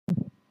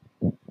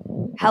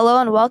Hello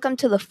and welcome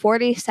to the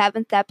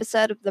 47th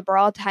episode of the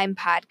Brawl Time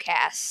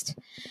podcast.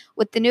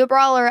 With the new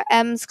Brawler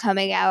Ems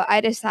coming out,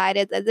 I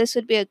decided that this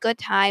would be a good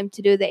time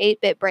to do the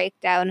 8-bit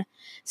breakdown.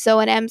 So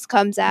when Ems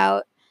comes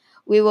out,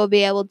 we will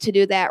be able to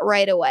do that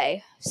right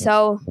away.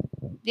 So,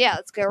 yeah,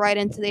 let's get right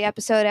into the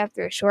episode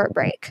after a short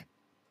break.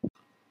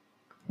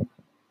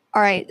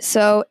 Alright,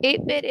 so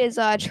 8-bit is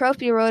a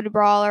Trophy Road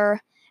Brawler.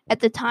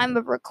 At the time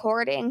of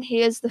recording,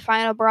 he is the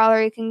final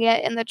Brawler you can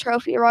get in the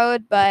Trophy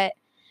Road, but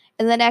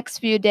in the next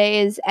few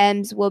days,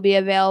 Ems will be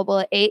available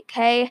at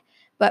 8K,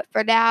 but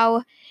for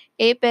now,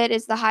 8-bit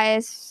is the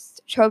highest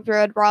Trophy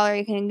Road Brawler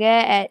you can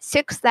get at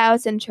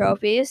 6,000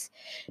 trophies,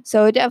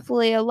 so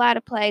definitely a lot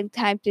of playing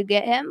time to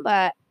get him,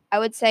 but I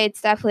would say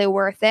it's definitely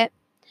worth it.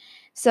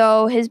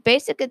 So his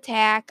basic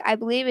attack, I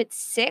believe it's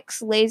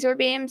 6 laser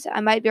beams.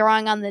 I might be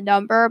wrong on the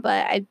number,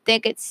 but I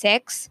think it's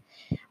 6.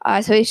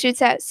 So he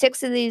shoots out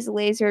 6 of these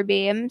laser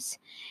beams,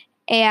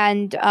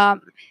 and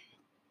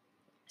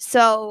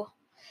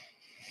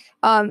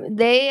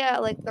they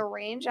like the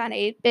range on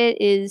 8-bit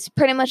is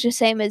pretty much the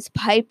same as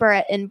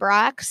Piper and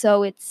Brock,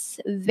 so it's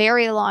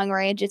very long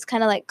range. It's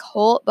kind of like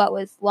Colt but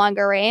with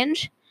longer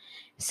range.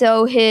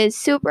 So his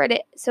super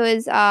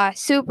is a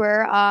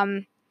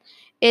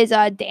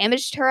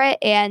damage turret,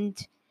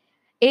 and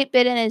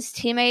 8-bit and his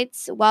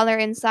teammates, while they're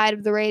inside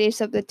of the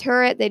radius of the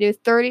turret, they do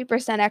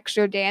 30%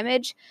 extra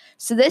damage.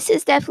 So this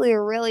is definitely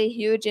really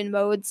huge in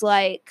modes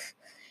like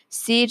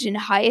Siege and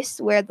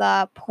Heist, where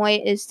the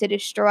point is to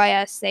destroy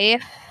a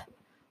safe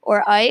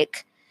or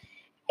Ike.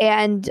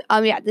 And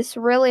this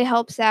really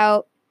helps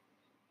out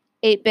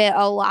 8-bit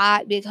a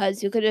lot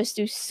because you could just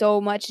do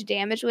so much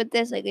damage with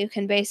this. Like you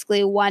can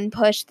basically one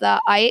push the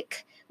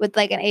Ike with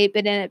like an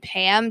 8-bit and a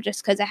Pam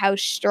just because of how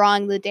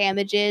strong the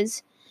damage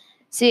is.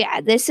 So yeah,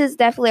 this is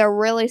definitely a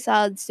really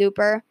solid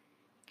super.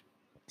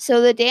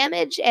 So the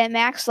damage at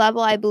max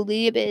level, I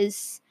believe,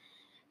 is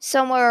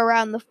somewhere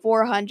around the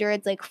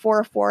 400s, like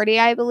 440,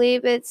 I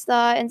believe it's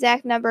the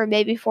exact number,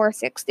 maybe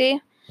 460.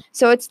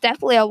 So it's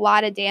definitely a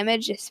lot of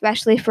damage,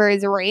 especially for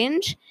his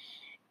range.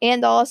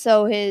 And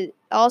also his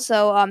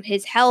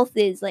health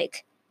is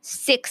like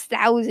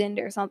 6,000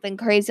 or something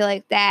crazy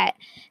like that.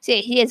 So yeah,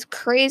 he has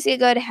crazy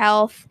good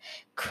health,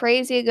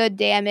 crazy good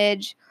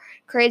damage,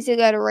 crazy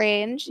good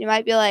range. You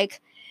might be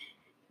like,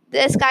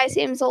 this guy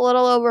seems a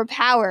little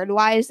overpowered.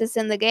 Why is this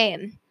in the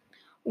game?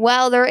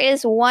 Well, there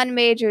is one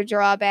major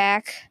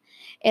drawback,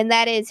 and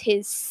that is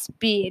his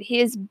speed.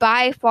 He is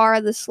by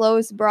far the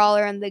slowest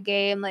brawler in the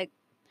game. Like,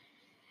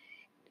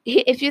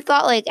 if you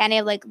thought like any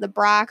of like the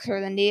Brocks or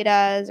the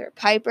Nitas or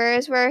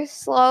Pipers were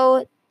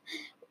slow,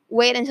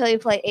 wait until you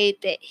play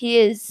 8-bit. He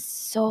is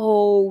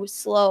so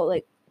slow.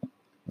 Like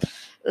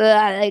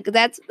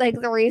that's like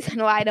the reason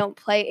why I don't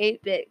play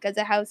 8-bit, because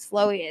of how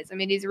slow he is. I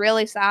mean, he's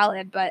really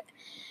solid, but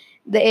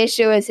the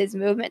issue is his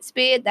movement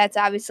speed. That's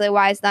obviously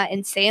why he's not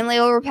insanely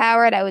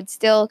overpowered. I would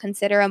still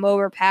consider him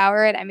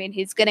overpowered. I mean,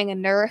 he's getting a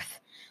nerf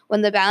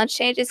when the balance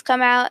changes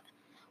come out,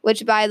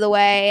 which, by the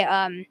way,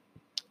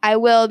 I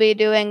will be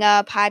doing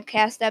a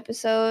podcast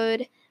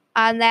episode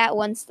on that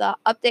once the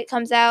update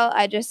comes out.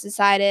 I just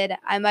decided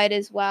I might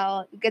as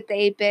well get the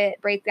 8-bit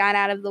breakdown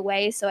out of the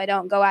way so I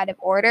don't go out of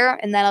order,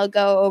 and then I'll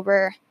go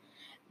over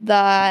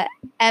the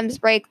Ems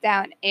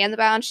breakdown and the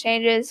balance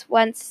changes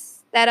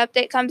once that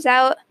update comes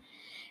out.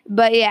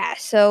 But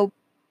so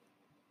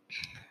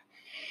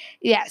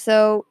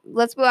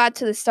let's move on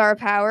to the star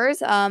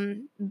powers.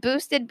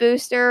 Boosted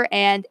Booster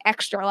and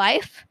Extra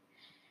Life.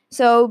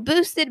 So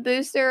Boosted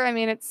Booster, I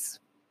mean, it's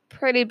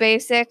pretty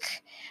basic.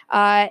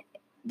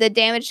 The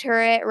damage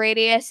turret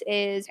radius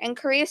is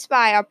increased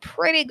by a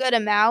pretty good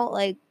amount.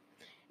 Like,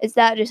 it's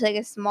not just like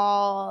a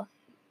small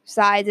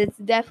size. It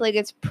definitely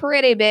gets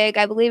pretty big.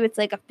 I believe it's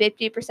like a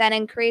 50%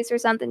 increase or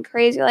something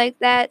crazy like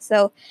that.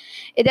 So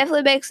it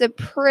definitely makes a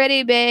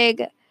pretty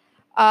big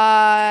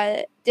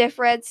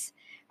difference.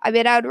 I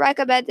mean, I would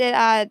recommend it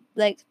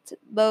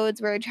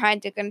modes where you're trying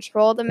to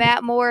control the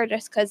map more,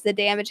 just because the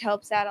damage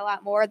helps out a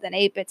lot more than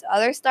 8-bit's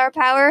other star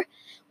power,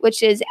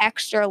 which is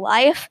Extra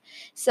Life.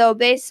 So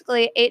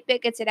basically,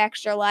 8-bit gets an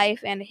extra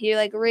life, and he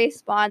like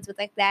respawns with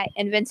like that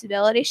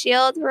invincibility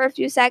shield for a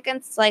few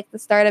seconds. It's like the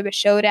start of a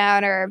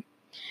showdown, or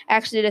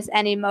actually just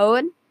any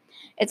mode.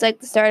 It's like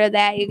the start of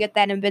that. You get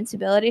that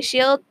invincibility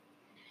shield.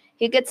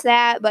 He gets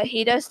that, but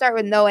he does start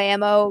with no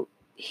ammo.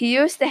 He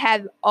used to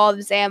have all of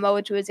his ammo,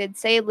 which was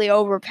insanely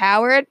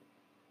overpowered.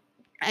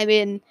 I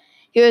mean,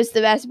 he was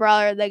the best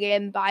brawler in the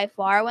game by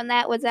far when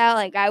that was out.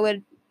 Like, I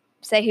would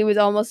say he was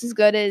almost as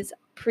good as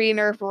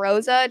pre-nerf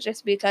Rosa,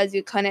 just because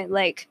you couldn't,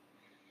 like,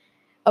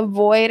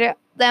 avoid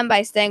them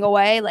by staying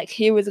away. Like,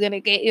 he was going to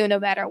get you no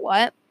matter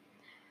what.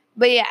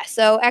 But yeah,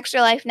 so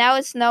Extra Life, now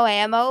it's no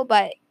ammo,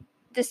 but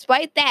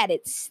despite that,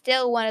 it's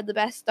still one of the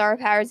best star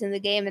powers in the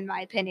game, in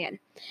my opinion.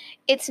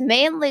 It's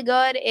mainly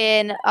good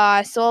in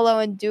solo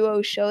and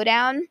duo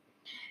showdown,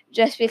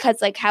 just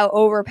because like how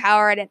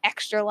overpowered an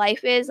Extra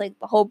Life is. Like,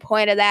 the whole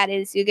point of that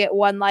is you get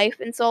one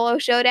life in solo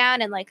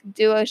showdown, and like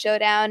duo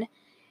showdown,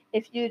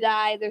 if you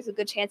die, there's a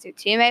good chance your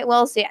teammate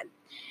will. So yeah,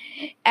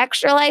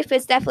 Extra Life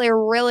is definitely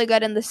really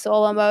good in the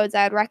solo modes.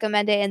 I'd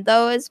recommend it in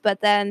those,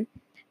 but then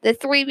the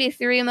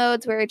 3v3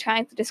 modes where you're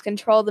trying to just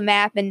control the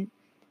map and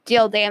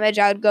deal damage,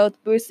 I would go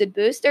with Boosted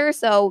Booster.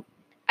 So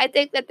I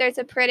think that there's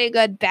a pretty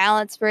good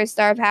balance for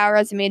star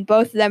powers. I mean,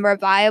 both of them are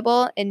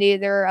viable, and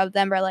neither of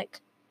them are like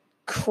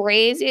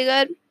crazy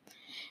good.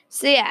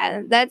 So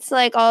yeah, that's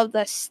like all of the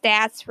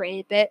stats for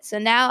 8-bit. So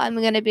now I'm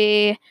going to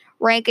be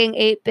ranking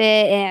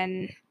 8-bit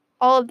and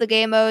all of the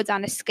game modes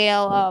on a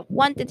scale of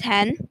 1 to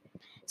 10.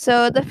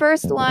 So the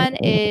first one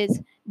is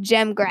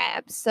Gem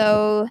Grab.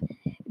 So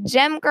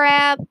Gem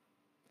Grab,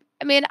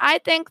 I mean, I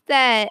think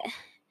that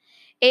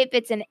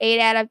 8-bit's an 8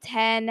 out of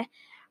 10.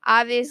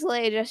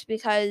 Obviously, just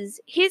because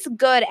he's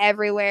good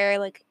everywhere.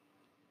 Like,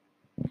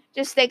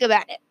 just think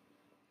about it.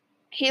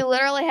 He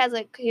literally has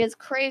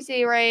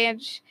crazy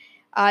range,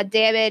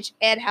 damage,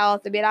 and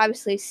health. I mean,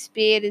 obviously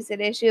speed is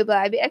an issue, but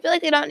I feel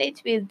like they don't need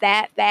to be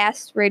that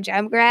fast for a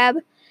Gem Grab,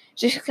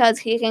 just because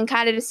he can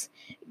kind of just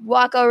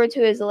walk over to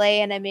his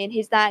lane. I mean,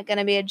 he's not going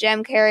to be a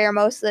gem carrier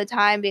most of the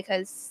time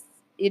because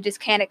you just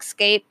can't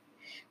escape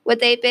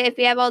with 8-bit if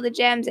you have all the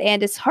gems,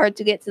 and it's hard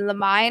to get to the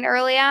mine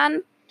early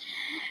on.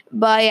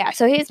 But yeah,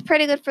 so he's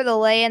pretty good for the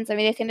lanes. I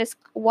mean, he can just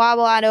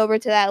wobble on over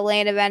to that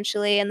lane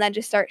eventually and then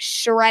just start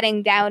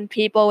shredding down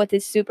people with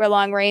his super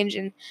long range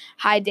and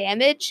high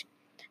damage.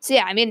 So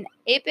yeah, I mean,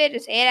 8-bit,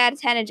 just 8 out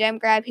of 10 in Gem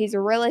Grab. He's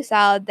really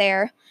solid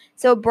there.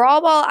 So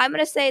Brawl Ball, I'm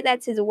going to say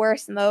that's his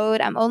worst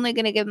mode. I'm only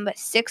going to give him a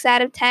 6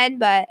 out of 10,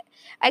 but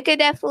I could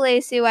definitely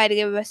see why to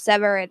give him a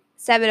 7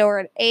 or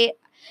an 8.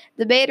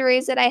 The main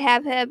reason I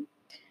have him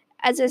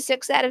as a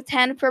 6 out of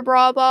 10 for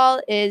Brawl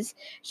Ball is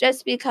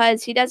just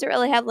because he doesn't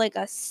really have like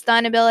a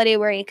stun ability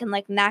where he can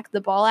like knock the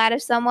ball out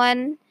of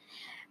someone.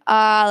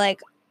 Like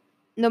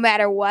no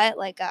matter what,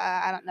 like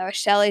I don't know, a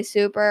Shelly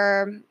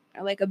super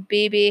or like a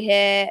BB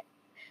hit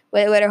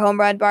with her home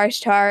run bars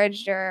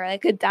charged or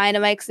like a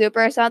Dynamite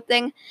super or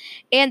something.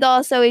 And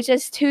also he's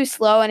just too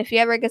slow, and if he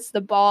ever gets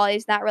the ball,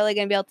 he's not really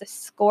going to be able to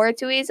score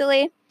too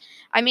easily.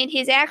 I mean,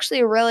 he's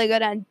actually really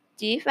good on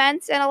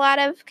defense in a lot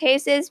of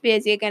cases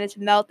because you're going to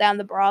melt down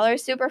the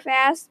brawlers super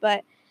fast,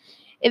 but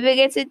if it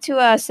gets into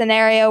a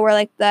scenario where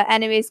like the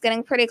enemy's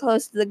getting pretty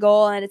close to the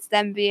goal and it's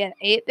them being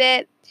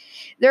 8-bit,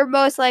 they're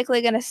most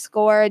likely going to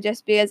score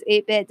just because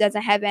 8-bit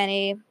doesn't have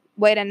any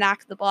way to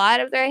knock the ball out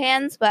of their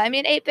hands. But I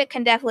mean, 8-bit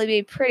can definitely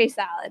be pretty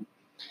solid.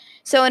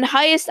 So in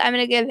Heist, I'm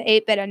going to give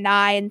 8-bit a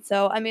 9.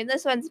 So I mean,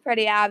 this one's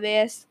pretty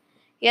obvious.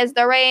 He has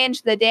the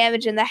range, the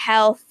damage, and the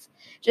health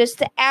just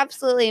to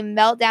absolutely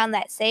melt down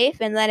that safe.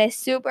 And then his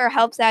super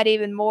helps out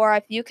even more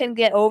if you can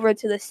get over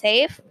to the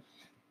safe.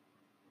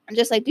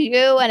 Just like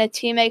you and a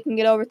teammate can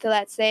get over to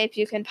that safe,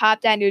 you can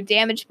pop down your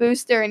damage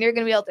booster and you're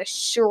going to be able to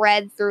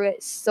shred through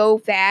it so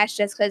fast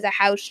just because of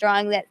how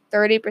strong that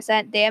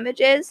 30%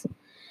 damage is.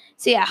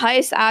 So yeah,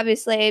 Heist,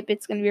 obviously,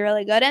 it's going to be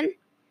really good in.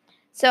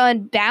 So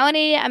in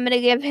Bounty, I'm going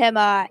to give him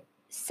a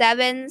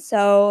 7.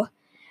 So,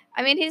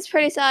 I mean, he's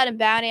pretty solid in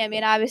Bounty. I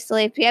mean,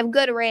 obviously, if you have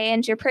good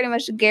range, you're pretty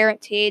much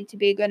guaranteed to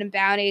be good in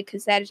Bounty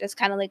because that is just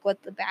kind of like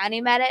what the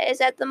Bounty meta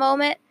is at the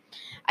moment.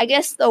 I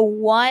guess the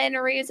one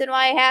reason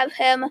why I have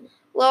him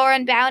lower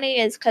in Bounty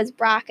is because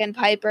Brock and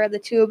Piper, the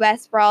two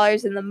best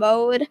brawlers in the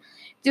mode,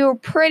 do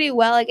pretty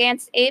well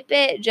against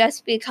 8-bit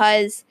just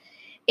because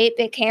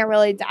 8-bit can't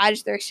really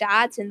dodge their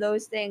shots, and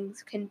those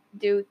things can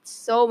do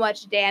so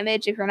much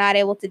damage if you're not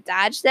able to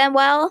dodge them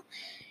well.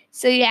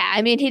 So yeah,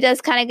 I mean, he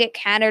does kind of get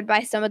countered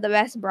by some of the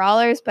best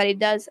brawlers, but he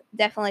does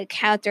definitely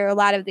counter a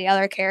lot of the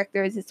other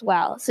characters as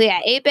well. So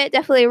yeah, 8-bit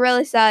definitely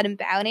really solid in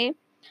Bounty.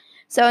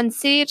 So in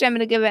Siege, I'm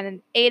going to give it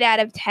an 8 out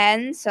of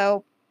 10.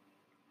 So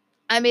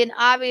I mean,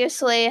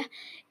 obviously,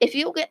 if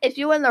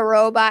you win the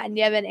robot and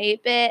you have an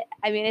 8-bit,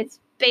 I mean, it's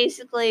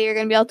basically you're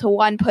gonna be able to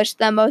one push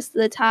them most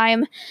of the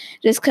time,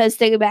 just because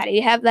think about it,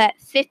 you have that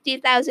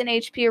 50,000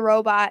 HP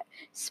robot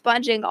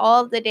sponging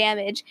all of the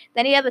damage,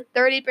 then you have a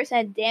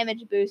 30%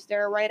 damage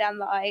booster right on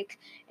the like,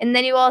 and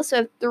then you also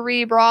have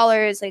 3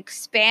 brawlers like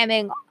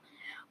spamming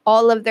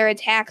all of their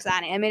attacks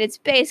on it. I mean, it's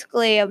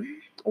basically a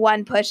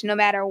one push no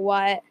matter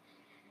what.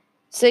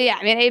 So yeah,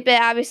 I mean, 8-bit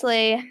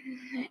obviously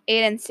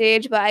 8 in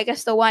Siege, but I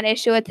guess the one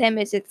issue with him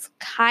is it's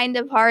kind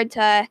of hard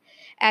to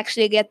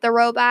actually get the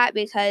robot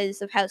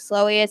because of how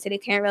slow he is, and he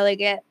can't really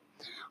get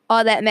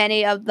all that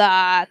many of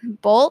the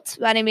bolts.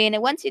 But I mean,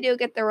 once you do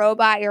get the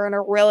robot, you're in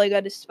a really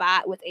good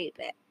spot with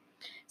 8-bit.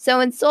 So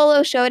in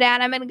Solo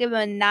Showdown, I'm going to give him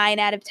a 9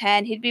 out of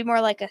 10. He'd be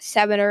more like a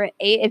 7 or an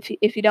 8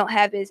 if you don't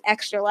have his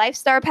extra life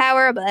star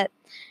power, but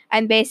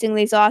I'm basing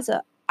these off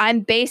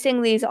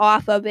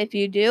of if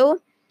you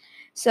do.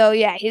 So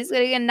yeah, he's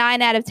gonna get a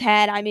 9 out of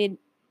 10. I mean,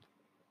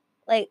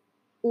 like,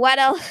 what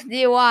else do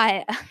you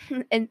want?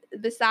 And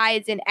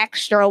besides an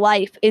extra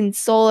life in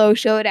Solo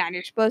Showdown,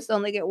 you're supposed to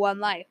only get one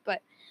life,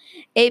 but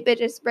 8-bit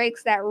just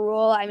breaks that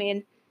rule. I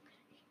mean,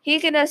 he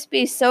can just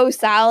be so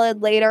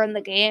solid later in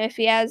the game if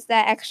he has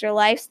that extra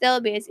life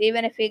still, because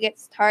even if he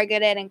gets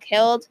targeted and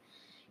killed,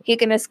 he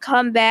can just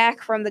come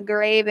back from the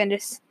grave and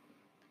just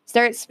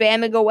start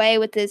spamming away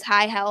with his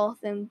high health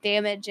and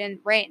damage and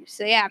range.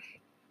 So yeah,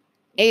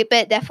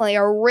 8-Bit, definitely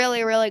a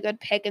really, really good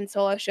pick in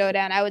Solo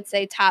Showdown. I would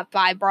say top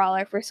 5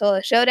 brawler for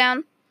Solo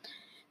Showdown.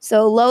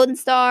 So Lone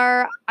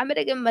Star, I'm going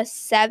to give him a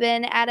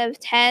 7 out of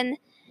 10.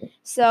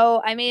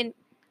 So, I mean,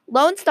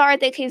 Lone Star, I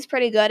think he's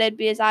pretty good at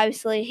because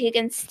obviously he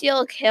can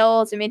steal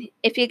kills. I mean,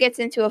 if he gets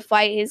into a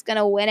fight, he's going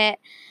to win it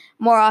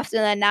more often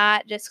than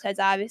not just because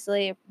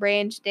obviously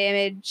range,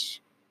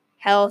 damage,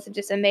 health are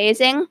just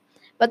amazing.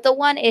 But the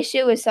one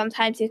issue is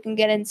sometimes you can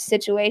get in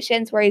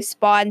situations where he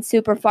spawns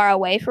super far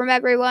away from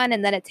everyone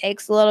and then it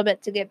takes a little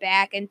bit to get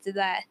back into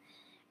the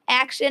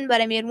action.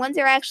 But I mean, once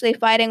you're actually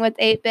fighting with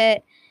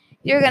 8-Bit,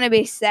 you're going to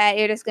be set.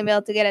 You're just going to be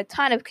able to get a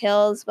ton of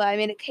kills. But I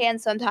mean, it can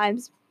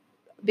sometimes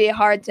be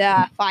hard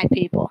to find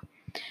people.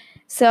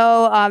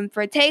 So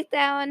for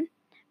takedown,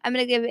 I'm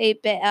going to give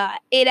 8-Bit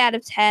 8 out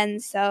of 10.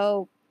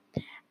 So,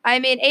 I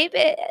mean,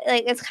 8-Bit,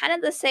 like, it's kind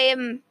of the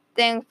same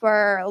thing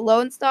for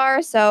Lone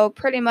Star. So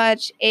pretty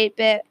much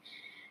 8-Bit,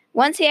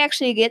 once he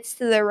actually gets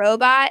to the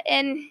robot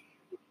in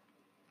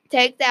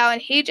takedown,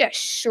 he just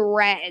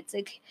shreds.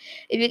 Like,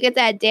 if you get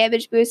that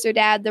damage booster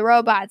down, the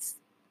robot's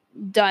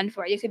done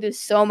for. You can do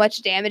so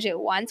much damage at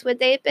once with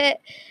 8-Bit,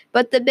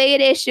 but the big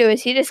issue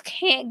is he just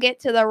can't get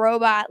to the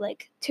robot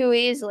like too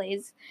easily.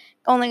 He's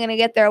only going to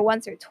get there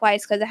once or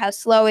twice because of how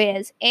slow he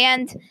is,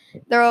 and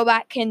the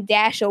robot can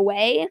dash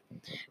away.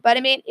 But I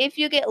mean, if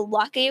you get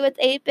lucky with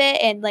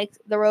 8-Bit and like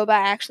the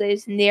robot actually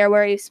is near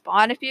where you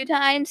spawn a few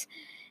times,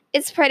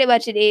 it's pretty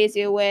much an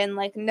easy win.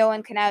 Like, no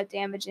one can out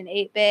damage an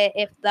 8-Bit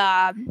if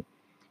the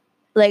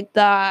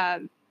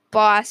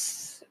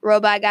boss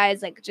robot guy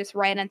is like just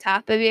right on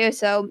top of you.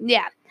 So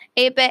yeah,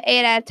 8-Bit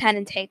 8 out of 10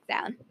 in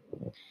takedown.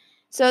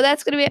 So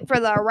that's gonna be it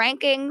for the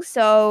rankings.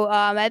 So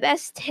my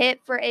best tip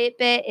for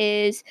 8-Bit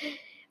is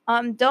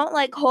don't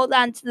like hold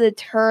on to the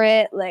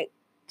turret like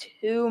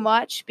too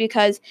much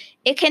because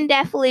it can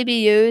definitely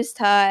be used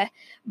to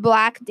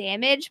block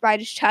damage by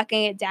just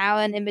chucking it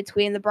down in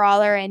between the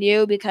brawler and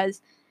you,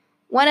 because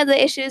one of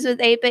the issues with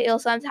 8-Bit you'll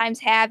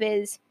sometimes have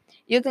is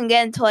you can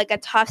get into like a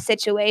tough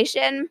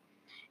situation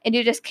and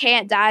you just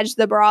can't dodge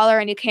the brawler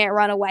and you can't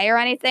run away or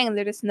anything, and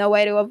there's just no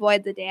way to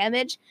avoid the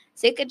damage.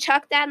 So you can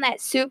chuck down that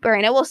super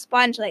and it will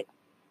sponge like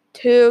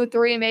 2,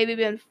 3, maybe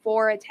even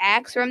 4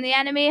 attacks from the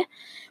enemy,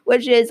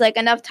 which is like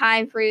enough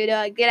time for you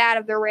to get out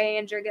of the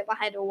range or get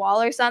behind a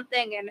wall or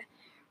something and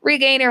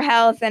regain your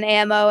health and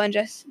ammo and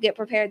just get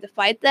prepared to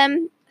fight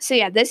them. So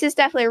yeah, this is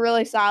definitely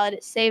really solid.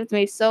 It saved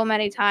me so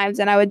many times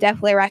and I would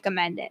definitely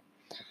recommend it.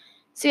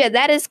 So yeah,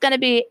 that is going to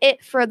be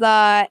it for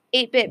the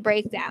 8-Bit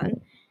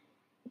breakdown.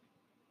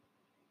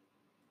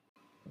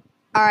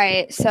 All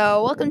right,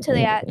 so welcome to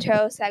the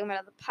outro segment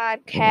of the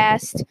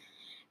podcast.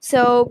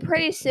 So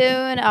pretty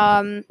soon,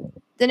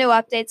 the new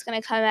update's going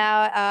to come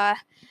out.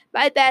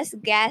 My best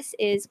guess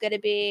is going to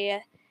be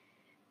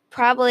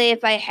probably,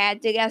 if I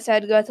had to guess,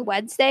 I'd go with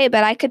Wednesday,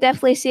 but I could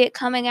definitely see it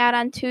coming out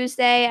on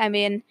Tuesday. I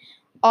mean,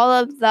 all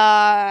of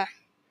the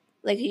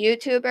like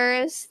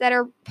YouTubers that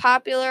are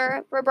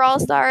popular for Brawl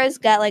Stars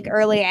got like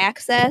early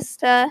access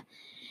to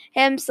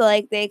him, so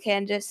like they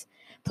can just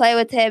play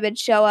with him and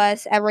show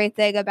us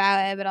everything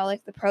about him and all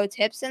like the pro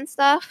tips and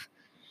stuff.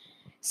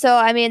 So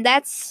I mean,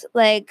 that's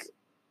like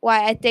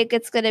why I think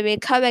it's going to be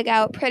coming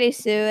out pretty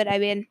soon. I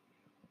mean,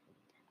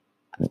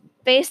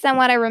 based on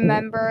what I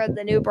remember,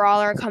 the new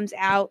brawler comes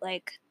out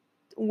like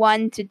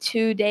 1 to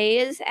 2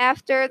 days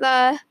after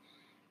the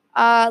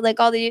like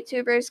all the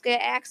YouTubers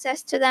get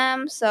access to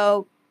them.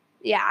 So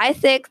yeah, I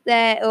think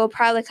that it will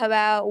probably come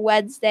out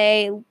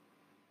Wednesday,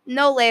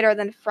 no later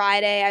than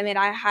Friday. I mean,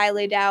 I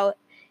highly doubt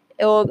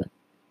it will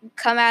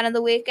come out on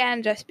the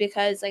weekend just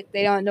because like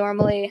they don't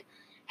normally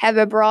have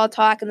a brawl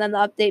talk and then the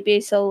update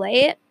be so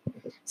late.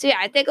 So yeah,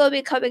 I think it'll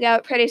be coming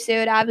out pretty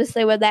soon.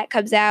 Obviously, when that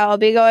comes out, I'll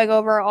be going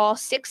over all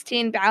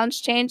 16 bounce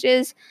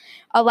changes.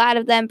 A lot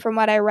of them, from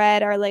what I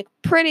read, are like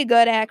pretty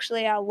good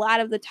actually. A lot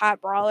of the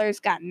top brawlers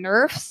got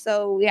nerfs.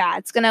 So yeah,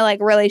 it's gonna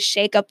like really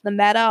shake up the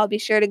meta. I'll be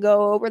sure to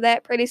go over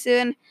that pretty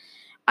soon.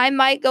 I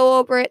might go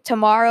over it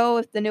tomorrow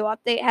if the new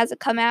update hasn't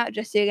come out,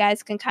 just so you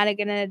guys can kind of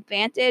get an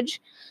advantage.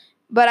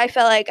 But I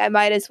felt like I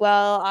might as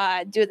well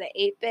do the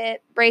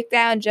 8-Bit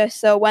breakdown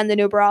just so when the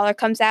new brawler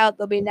comes out,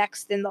 they'll be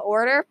next in the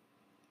order.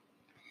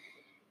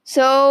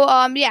 So,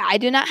 yeah, I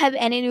do not have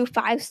any new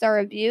 5-star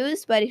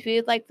reviews, but if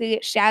you'd like to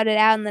get shouted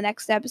out in the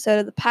next episode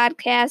of the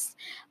podcast,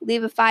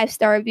 leave a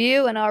 5-star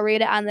review and I'll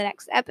read it on the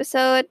next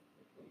episode.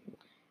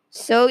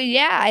 So,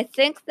 yeah, I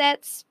think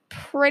that's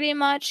pretty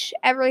much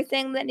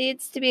everything that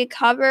needs to be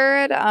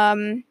covered.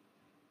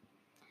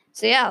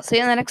 So, yeah, I'll see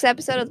you in the next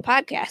episode of the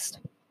podcast.